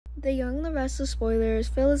The young, the restless spoilers,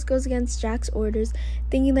 Phyllis goes against Jack's orders,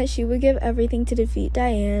 thinking that she would give everything to defeat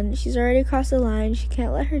Diane. She's already crossed the line. She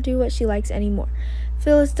can't let her do what she likes anymore.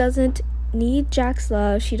 Phyllis doesn't need Jack's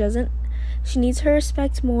love. She needs her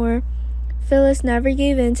respect more. Phyllis never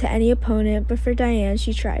gave in to any opponent, but for Diane,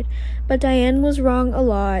 she tried. But Diane was wrong a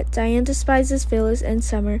lot. Diane despises Phyllis and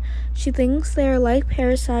Summer. She thinks they are like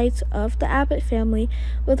parasites of the Abbott family.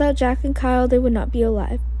 Without Jack and Kyle, they would not be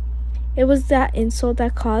alive. It was that insult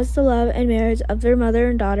that caused the love and marriage of their mother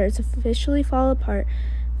and daughter to officially fall apart.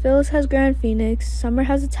 Phyllis has Grand Phoenix. Summer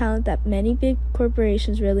has a talent that many big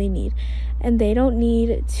corporations really need, and they don't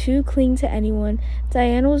need to cling to anyone.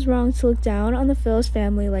 Diane was wrong to look down on the Phyllis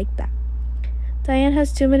family like that. Diane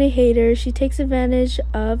has too many haters. She takes advantage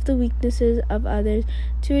of the weaknesses of others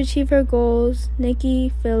to achieve her goals.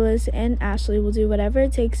 Nikki, Phyllis, and Ashley will do whatever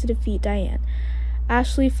it takes to defeat Diane.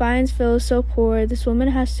 Ashley finds Phyllis so poor. This woman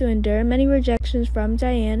has to endure many rejections from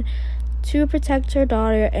Diane to protect her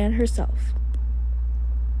daughter and herself.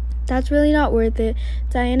 That's really not worth it.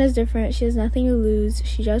 Diane is different. She has nothing to lose.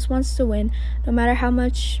 She just wants to win. No matter how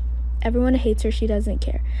much everyone hates her, she doesn't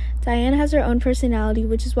care. Diane has her own personality,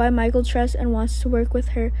 which is why Michael trusts and wants to work with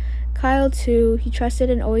her. Kyle, too. He trusted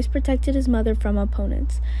and always protected his mother from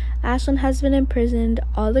opponents. Ashlyn has been imprisoned.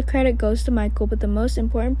 All the credit goes to Michael, but the most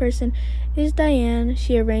important person is Diane.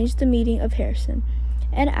 She arranged the meeting of Harrison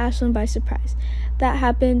and Ashlyn by surprise. That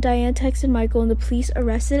happened. Diane texted Michael, and the police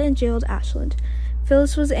arrested and jailed Ashlyn.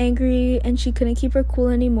 Phyllis was angry, and she couldn't keep her cool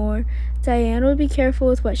anymore. Diane would be careful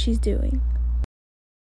with what she's doing.